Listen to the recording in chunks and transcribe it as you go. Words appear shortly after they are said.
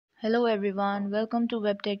Hello everyone, welcome to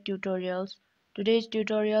WebTech Tutorials. Today's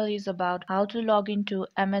tutorial is about how to log into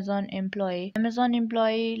Amazon Employee. Amazon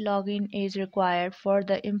Employee login is required for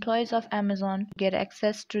the employees of Amazon to get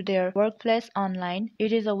access to their workplace online.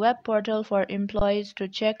 It is a web portal for employees to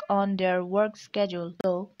check on their work schedule.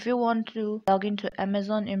 So, if you want to log into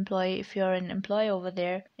Amazon Employee, if you're an employee over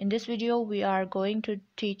there, in this video we are going to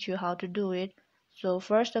teach you how to do it. So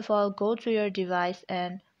first of all, go to your device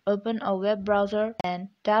and open a web browser and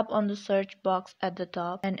tap on the search box at the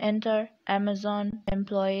top and enter Amazon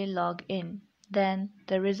Employee Login. Then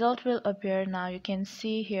the result will appear. Now you can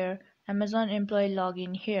see here Amazon Employee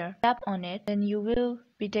Login here. Tap on it, then you will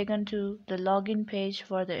be taken to the login page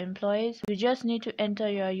for the employees. You just need to enter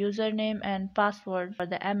your username and password for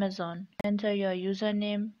the Amazon. Enter your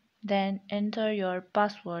username, then enter your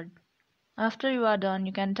password. After you are done,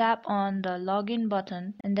 you can tap on the login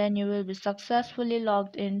button and then you will be successfully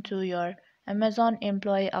logged into your Amazon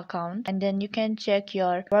employee account, and then you can check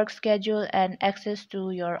your work schedule and access to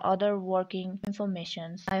your other working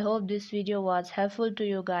informations. I hope this video was helpful to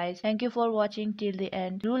you guys. Thank you for watching till the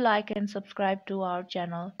end. Do like and subscribe to our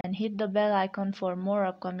channel and hit the bell icon for more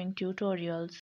upcoming tutorials.